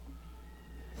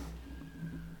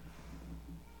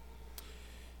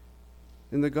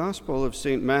In the Gospel of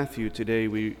St. Matthew today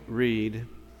we read,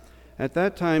 "At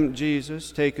that time Jesus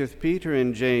taketh Peter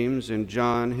and James and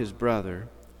John his brother,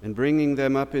 and bringing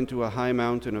them up into a high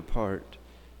mountain apart,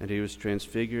 and he was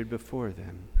transfigured before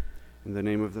them. In the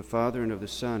name of the Father, and of the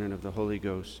Son, and of the Holy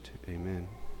Ghost. Amen."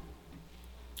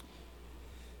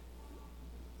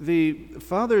 The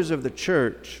fathers of the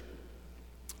Church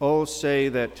all say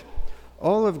that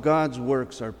all of God's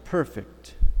works are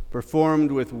perfect,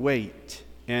 performed with weight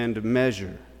and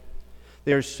measure.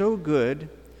 They are so good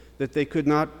that they could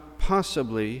not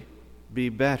possibly be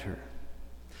better.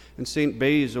 And St.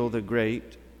 Basil the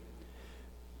Great,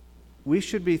 "We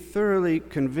should be thoroughly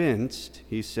convinced,"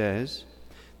 he says,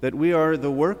 "that we are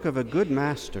the work of a good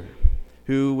master,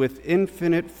 who with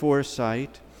infinite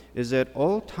foresight is at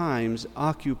all times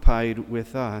occupied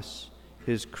with us,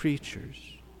 his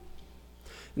creatures."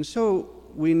 And so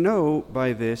we know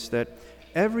by this that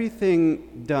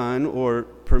everything done or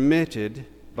permitted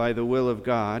by the will of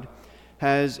God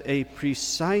has a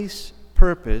precise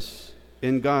purpose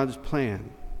in God's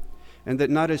plan, and that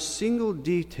not a single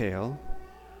detail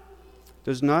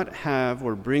does not have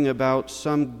or bring about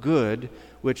some good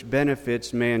which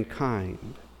benefits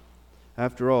mankind.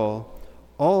 After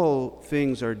all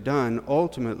things are done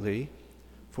ultimately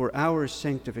for our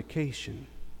sanctification.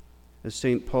 As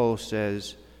St. Paul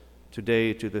says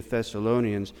today to the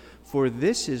Thessalonians, "For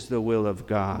this is the will of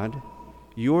God,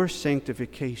 your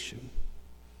sanctification."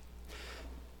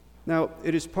 Now,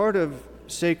 it is part of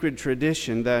sacred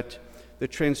tradition that the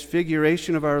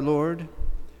transfiguration of our Lord,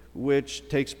 which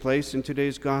takes place in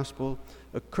today's gospel,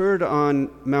 occurred on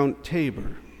Mount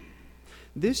Tabor.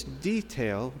 This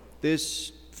detail,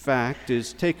 this fact,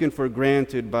 is taken for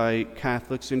granted by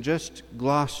Catholics and just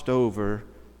glossed over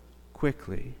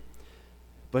quickly.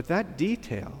 But that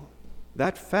detail,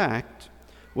 that fact,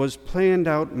 was planned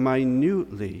out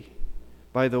minutely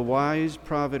by the wise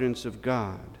providence of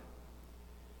God.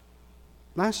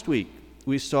 Last week,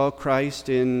 we saw Christ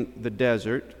in the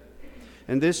desert,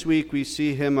 and this week we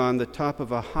see him on the top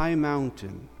of a high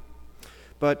mountain.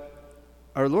 But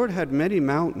our Lord had many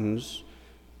mountains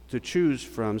to choose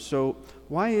from, so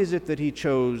why is it that he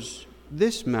chose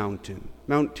this mountain,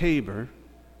 Mount Tabor,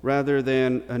 rather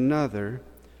than another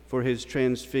for his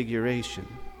transfiguration?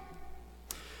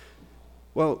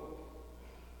 Well,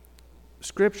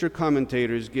 Scripture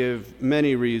commentators give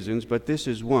many reasons, but this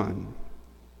is one.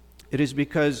 It is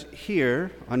because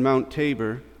here on Mount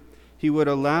Tabor, he would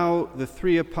allow the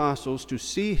three apostles to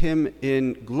see him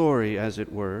in glory, as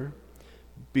it were,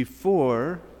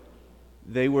 before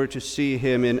they were to see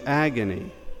him in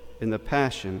agony, in the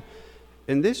Passion.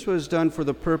 And this was done for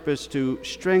the purpose to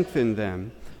strengthen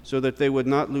them so that they would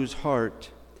not lose heart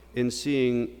in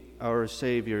seeing our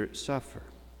Savior suffer.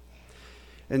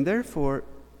 And therefore,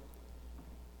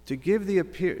 to give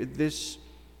this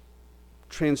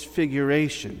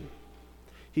transfiguration,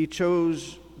 he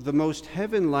chose the most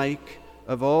heaven-like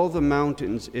of all the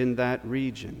mountains in that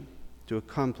region to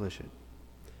accomplish it.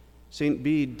 St.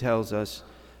 Bede tells us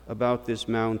about this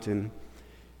mountain,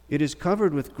 "It is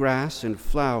covered with grass and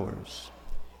flowers.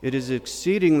 It is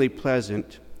exceedingly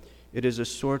pleasant. It is a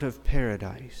sort of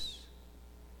paradise."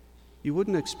 You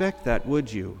wouldn't expect that,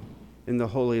 would you, in the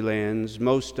Holy Lands,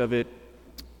 most of it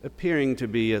appearing to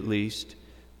be, at least,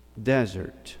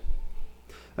 desert.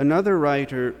 Another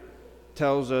writer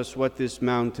tells us what this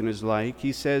mountain is like.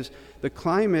 He says, "The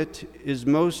climate is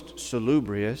most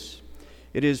salubrious.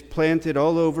 It is planted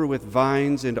all over with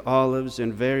vines and olives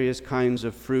and various kinds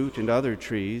of fruit and other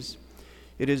trees.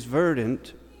 It is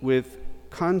verdant with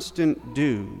constant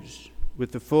dews,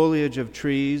 with the foliage of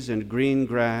trees and green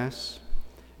grass,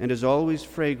 and is always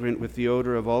fragrant with the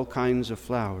odor of all kinds of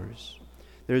flowers.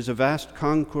 There is a vast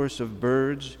concourse of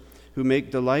birds who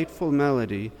make delightful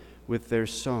melody with their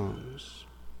songs."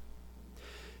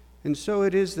 And so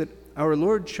it is that our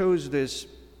Lord chose this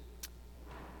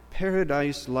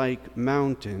paradise-like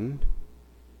mountain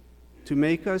to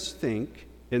make us think,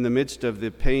 in the midst of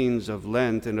the pains of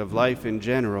Lent and of life in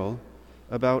general,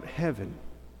 about heaven.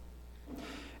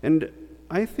 And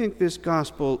I think this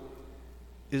gospel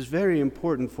is very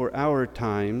important for our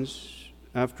times.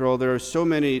 After all, there are so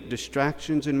many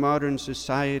distractions in modern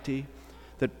society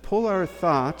that pull our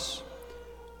thoughts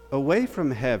away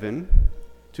from heaven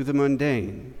to the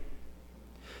mundane.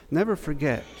 Never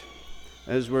forget,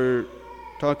 as we're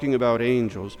talking about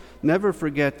angels, never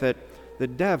forget that the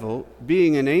devil,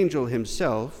 being an angel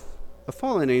himself, a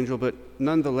fallen angel but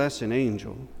nonetheless an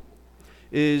angel,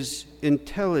 is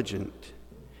intelligent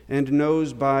and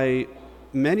knows by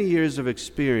many years of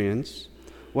experience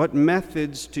what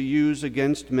methods to use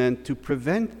against men to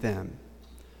prevent them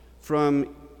from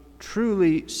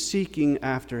truly seeking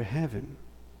after heaven.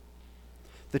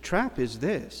 The trap is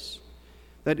this,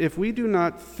 that if we do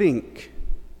not think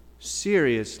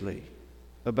seriously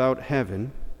about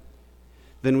heaven,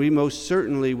 then we most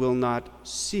certainly will not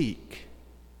seek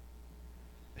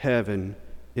heaven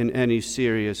in any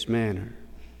serious manner.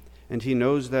 And he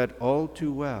knows that all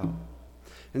too well.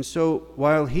 And so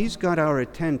while he's got our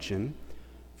attention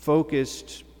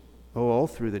focused all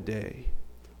through the day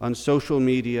on social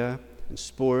media and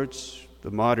sports,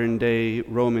 the modern day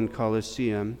Roman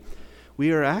Colosseum,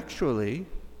 we are actually,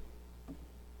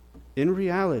 in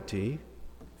reality,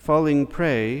 falling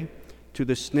prey to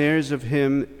the snares of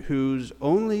him whose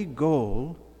only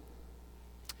goal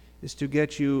is to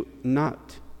get you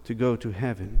not to go to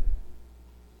heaven.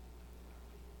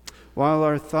 While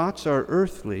our thoughts are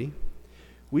earthly,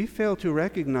 we fail to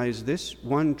recognize this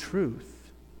one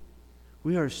truth.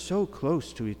 We are so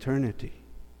close to eternity.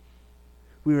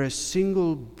 We are a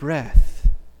single breath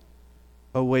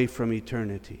away from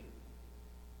eternity,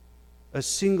 a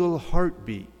single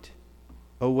heartbeat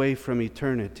away from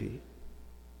eternity,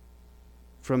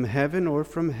 from heaven or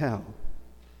from hell.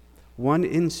 One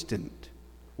instant,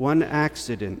 one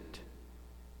accident,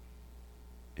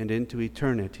 and into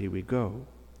eternity we go.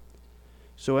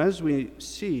 So as we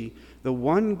see, the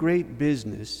one great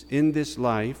business in this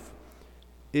life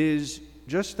is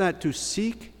just that, to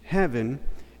seek heaven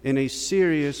in a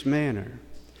serious manner.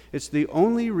 It's the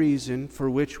only reason for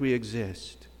which we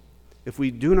exist. If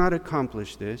we do not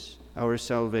accomplish this, our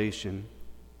salvation,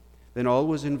 then all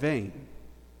was in vain.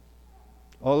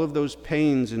 All of those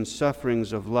pains and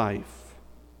sufferings of life,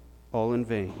 all in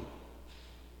vain.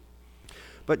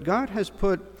 But God has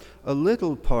put a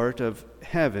little part of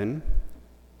heaven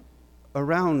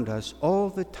around us all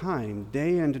the time,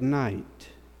 day and night.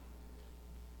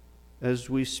 As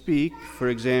we speak, for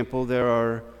example, there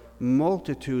are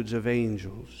multitudes of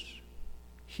angels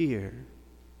here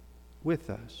with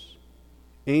us.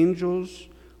 Angels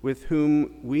with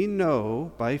whom we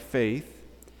know by faith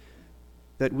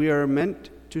that we are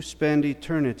meant to spend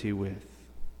eternity with.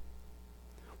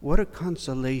 What a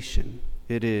consolation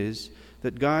it is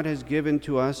that God has given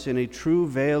to us in a true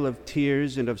vale of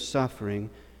tears and of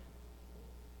suffering,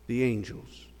 the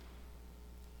angels.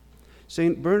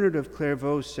 St. Bernard of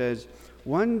Clairvaux says,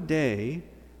 one day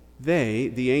they,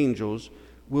 the angels,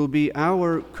 will be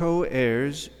our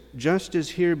co-heirs, just as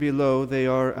here below they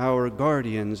are our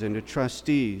guardians and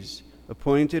trustees,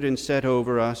 appointed and set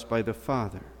over us by the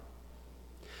Father.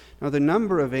 Now, the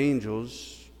number of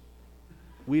angels,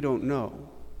 we don't know.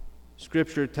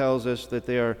 Scripture tells us that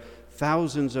they are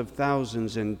thousands of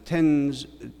thousands and ten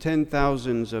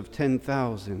thousands of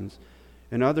 10,000s.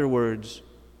 In other words,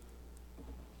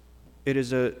 it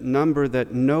is a number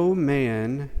that no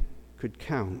man could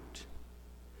count.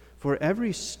 For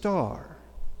every star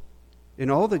in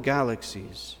all the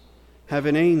galaxies have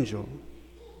an angel.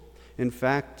 In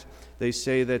fact, they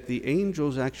say that the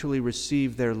angels actually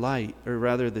receive their light, or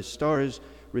rather the stars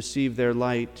receive their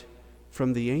light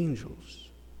from the angels.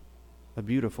 A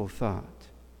beautiful thought.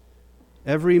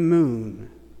 Every moon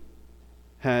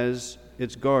has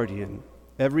its guardian.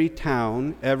 Every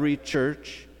town, every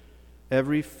church,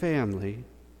 every family,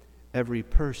 every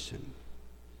person.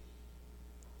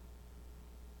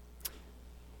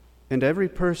 And every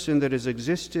person that has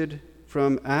existed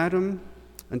from Adam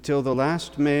until the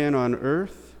last man on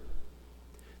earth,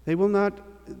 they will not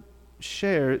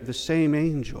share the same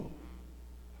angel.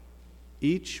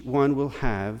 Each one will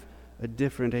have a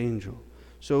different angel.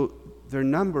 So their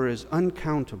number is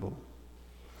uncountable.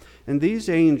 And these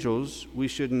angels, we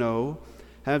should know,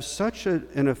 have such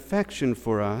an affection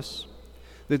for us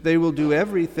that they will do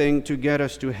everything to get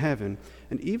us to heaven.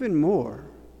 And even more,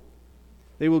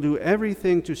 they will do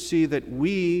everything to see that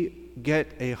we get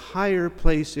a higher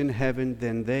place in heaven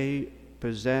than they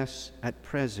possess at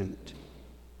present.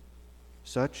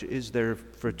 Such is their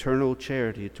fraternal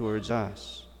charity towards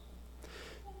us.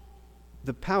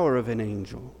 The power of an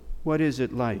angel, what is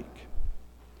it like?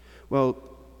 Well,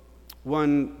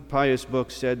 one pious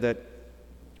book said that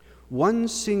one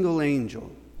single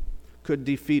angel could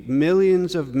defeat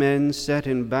millions of men set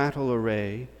in battle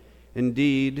array.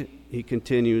 Indeed, he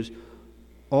continues,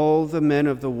 all the men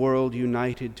of the world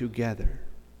united together.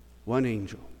 One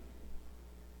angel.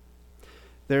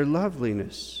 Their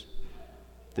loveliness,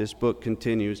 this book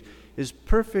continues, is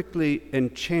perfectly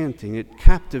enchanting. It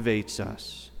captivates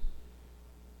us.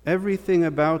 Everything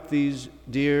about these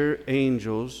dear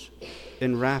angels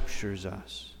enraptures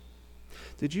us.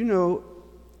 Did you know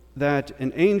that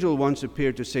an angel once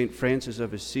appeared to St. Francis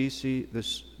of Assisi,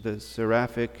 the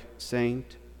seraphic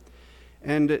saint?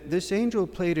 And this angel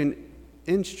played an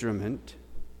instrument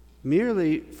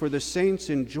merely for the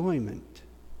saint's enjoyment.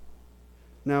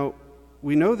 Now,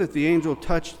 we know that the angel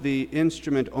touched the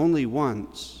instrument only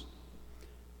once,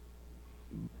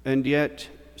 and yet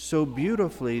so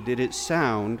beautifully did it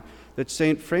sound that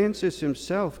St. Francis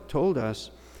himself told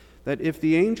us that if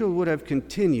the angel would have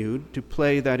continued to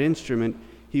play that instrument,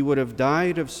 he would have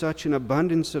died of such an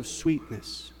abundance of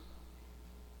sweetness.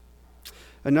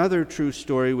 Another true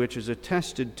story which is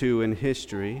attested to in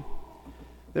history: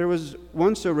 there was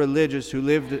once a religious who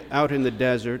lived out in the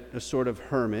desert, a sort of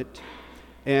hermit,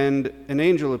 and an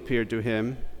angel appeared to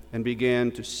him and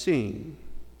began to sing.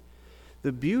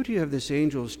 The beauty of this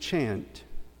angel's chant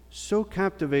so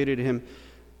captivated him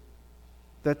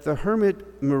that the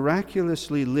hermit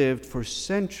miraculously lived for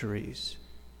centuries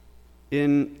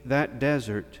in that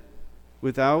desert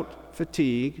without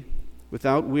fatigue,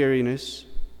 without weariness,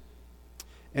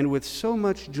 and with so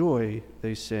much joy,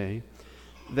 they say,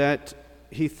 that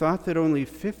he thought that only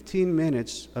 15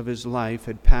 minutes of his life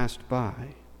had passed by.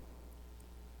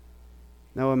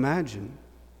 Now imagine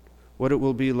what it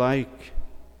will be like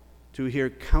to hear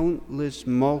countless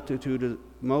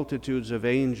multitudes of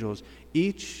angels,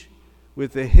 each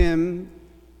with a hymn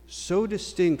so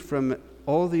distinct from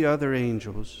all the other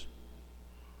angels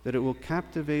that it will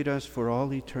captivate us for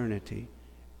all eternity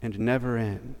and never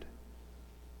end.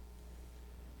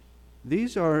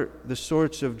 These are the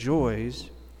sorts of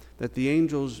joys that the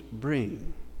angels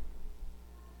bring.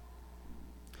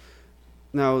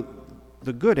 Now,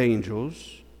 the good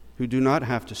angels, who do not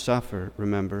have to suffer,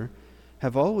 remember,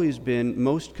 have always been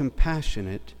most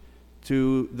compassionate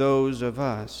to those of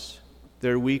us,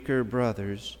 their weaker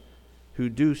brothers, who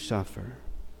do suffer.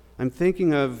 I'm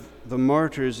thinking of the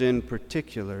martyrs in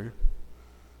particular.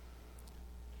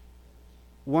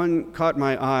 One caught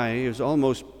my eye, it was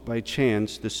almost by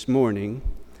chance this morning,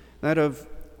 that of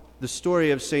the story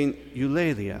of St.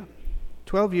 Eulalia.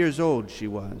 12 years old she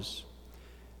was.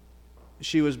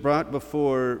 She was brought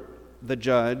before the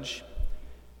judge.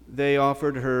 They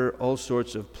offered her all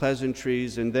sorts of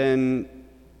pleasantries and then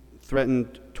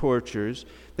threatened tortures.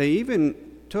 They even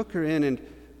took her in and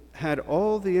had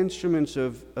all the instruments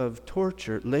of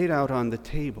torture laid out on the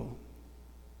table,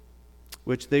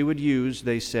 which they would use,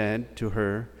 they said to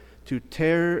her, to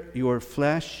tear your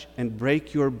flesh and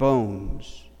break your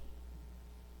bones.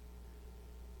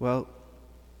 Well,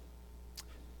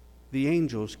 the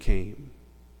angels came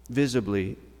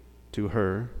visibly to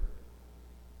her,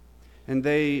 and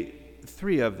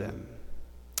three of them.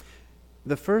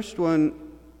 The first one,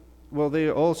 well, they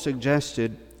all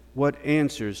suggested what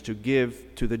answers to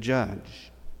give to the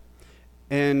judge.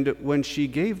 And when she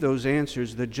gave those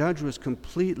answers, the judge was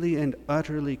completely and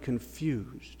utterly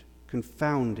confused,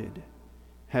 confounded,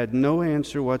 had no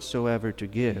answer whatsoever to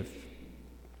give.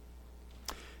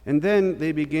 And then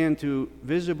they began to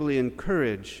visibly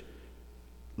encourage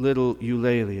little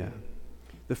Eulalia.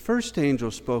 The first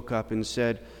angel spoke up and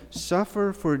said,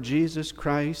 "Suffer for Jesus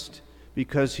Christ,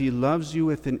 because he loves you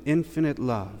with an infinite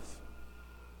love."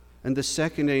 And the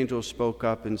second angel spoke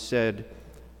up and said,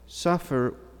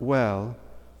 "Suffer well,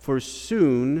 for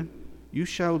soon you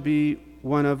shall be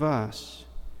one of us,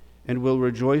 and will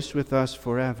rejoice with us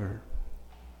forever."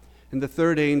 And the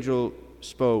third angel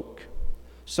spoke,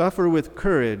 "Suffer with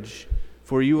courage,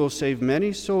 for you will save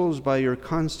many souls by your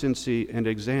constancy and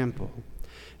example."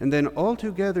 And then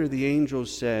altogether the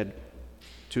angels said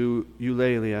to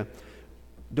Eulalia,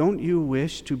 "Don't you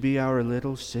wish to be our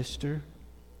little sister?"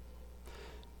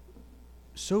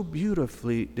 So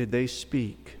beautifully did they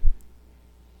speak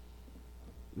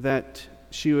that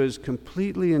she was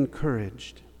completely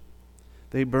encouraged.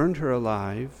 They burned her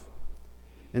alive,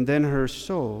 and then her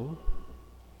soul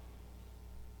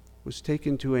was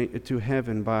taken to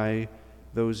heaven by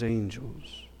those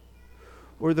angels.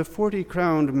 Or the 40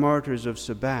 crowned martyrs of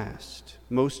Sebaste.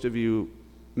 Most of you,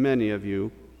 many of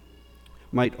you,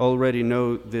 might already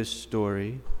know this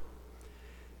story.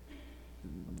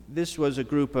 This was a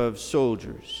group of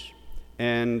soldiers,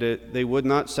 and they would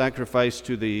not sacrifice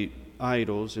to the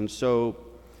idols, and so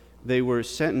they were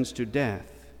sentenced to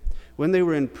death. When they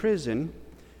were in prison,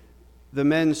 the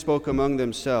men spoke among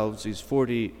themselves, these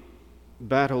 40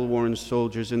 battle-worn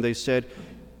soldiers, and they said,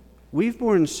 "We've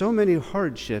borne so many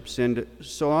hardships and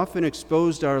so often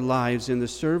exposed our lives in the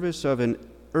service of an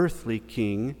earthly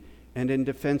king and in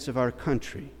defense of our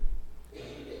country.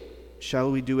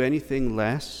 Shall we do anything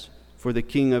less for the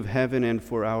King of Heaven and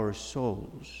for our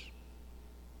souls?"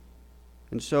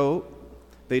 And so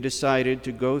they decided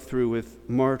to go through with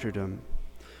martyrdom.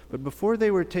 But before they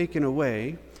were taken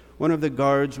away, one of the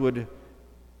guards would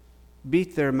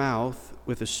beat their mouth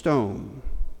with a stone.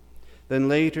 Then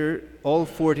later, all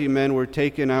 40 men were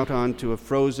taken out onto a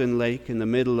frozen lake in the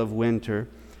middle of winter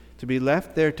to be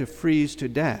left there to freeze to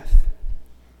death.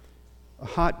 A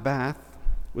hot bath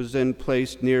was then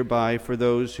placed nearby for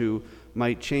those who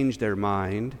might change their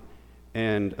mind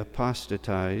and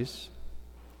apostatize.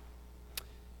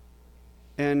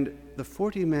 And the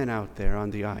 40 men out there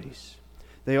on the ice,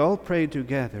 they all prayed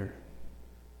together,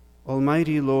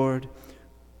 Almighty Lord,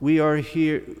 we are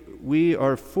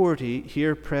 40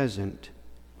 here present.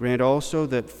 Grant also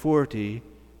that 40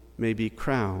 may be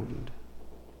crowned.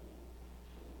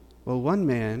 Well, one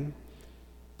man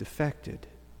defected.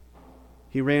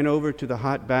 He ran over to the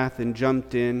hot bath and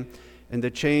jumped in, and the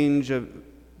change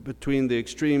between the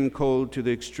extreme cold to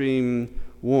the extreme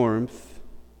warmth,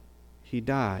 he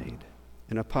died,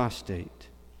 an apostate.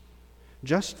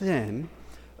 Just then,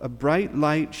 a bright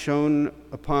light shone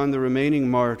upon the remaining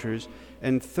martyrs,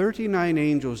 and 39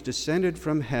 angels descended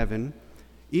from heaven,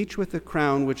 each with a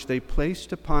crown which they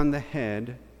placed upon the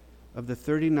head of the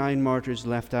 39 martyrs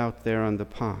left out there on the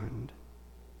pond.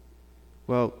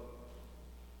 Well,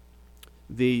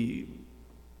 the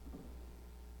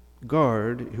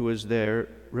guard who was there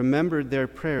remembered their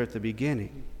prayer at the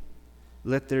beginning.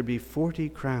 Let there be 40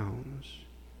 crowns.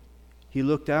 He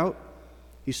looked out,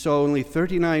 he saw only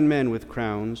 39 men with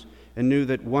crowns, and knew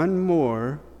that one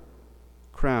more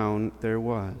crown there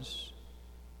was.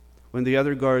 When the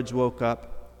other guards woke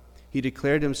up, he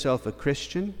declared himself a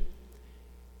Christian.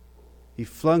 He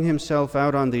flung himself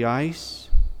out on the ice,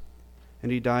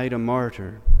 and he died a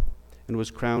martyr and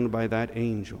was crowned by that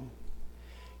angel.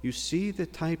 You see the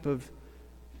type of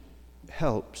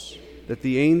helps that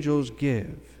the angels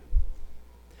give.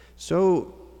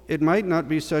 So it might not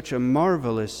be such a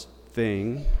marvelous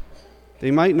thing.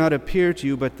 They might not appear to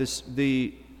you, but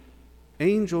the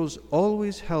angels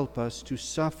always help us to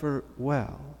suffer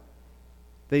well.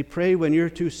 They pray when you're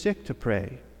too sick to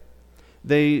pray.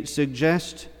 They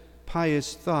suggest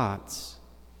pious thoughts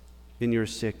in your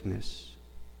sickness.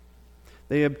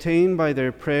 They obtain by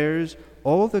their prayers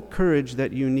all the courage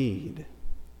that you need.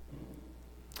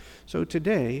 So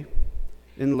today,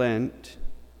 in Lent,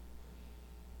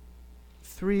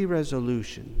 3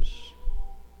 resolutions.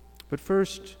 But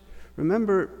first,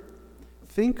 remember,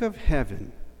 think of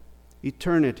heaven,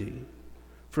 eternity,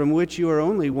 from which you are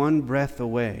only one breath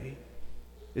away.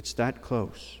 It's that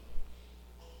close.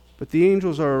 But the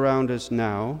angels are around us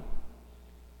now,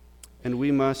 and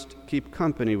we must keep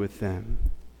company with them.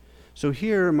 So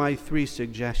here are my 3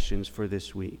 suggestions for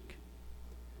this week.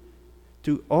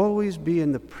 To always be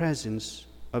in the presence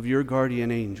of your guardian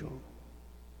angel.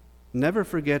 Never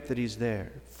forget that he's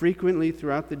there. Frequently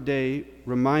throughout the day,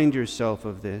 remind yourself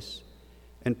of this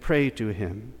and pray to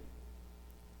him.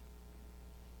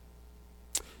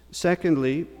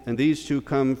 Secondly, and these 2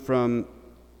 come from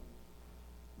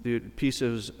the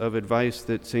pieces of advice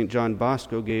that St. John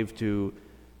Bosco gave to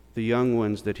the young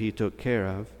ones that he took care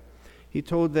of. He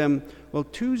told them, well,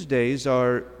 Tuesdays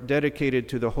are dedicated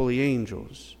to the holy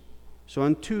angels. So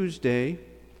on Tuesday,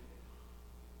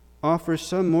 offer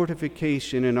some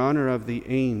mortification in honor of the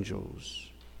angels,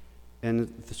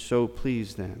 and so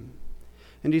please them.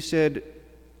 And he said,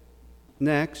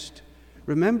 next,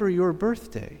 remember your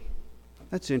birthday.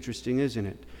 That's interesting, isn't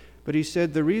it? But he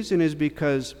said the reason is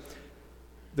because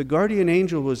the guardian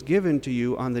angel was given to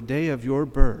you on the day of your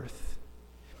birth.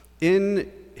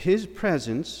 In his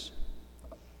presence,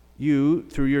 you,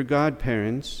 through your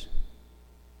godparents,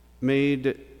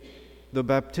 made the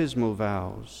baptismal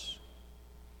vows.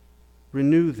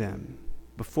 Renew them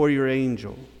before your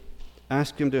angel.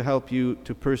 Ask him to help you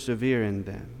to persevere in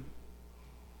them.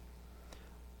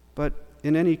 But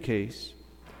in any case,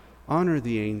 honor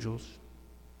the angels,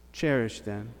 cherish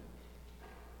them.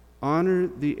 Honor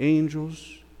the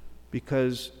angels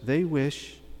because they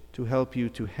wish to help you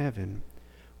to heaven,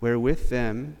 where with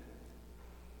them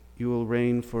you will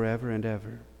reign forever and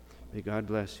ever. May God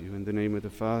bless you. In the name of the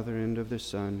Father, and of the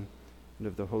Son, and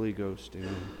of the Holy Ghost.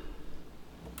 Amen.